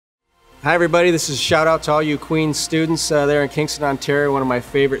Hi everybody, this is a shout out to all you Queen's students there in Kingston, Ontario, one of my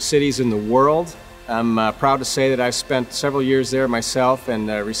favorite cities in the world. I'm proud to say that I've spent several years there myself and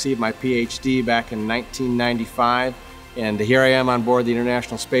received my PhD back in 1995. And here I am on board the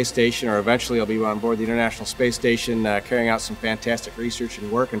International Space Station, or eventually I'll be on board the International Space Station carrying out some fantastic research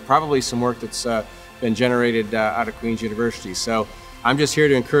and work, and probably some work that's been generated out of Queen's University. So I'm just here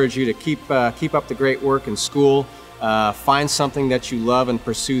to encourage you to keep up the great work in school. Find something that you love and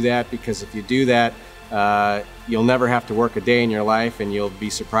pursue that, because if you do that, you'll never have to work a day in your life, and you'll be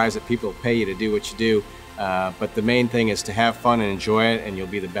surprised that people pay you to do what you do. But the main thing is to have fun and enjoy it, and you'll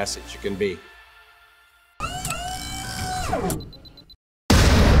be the best that you can be.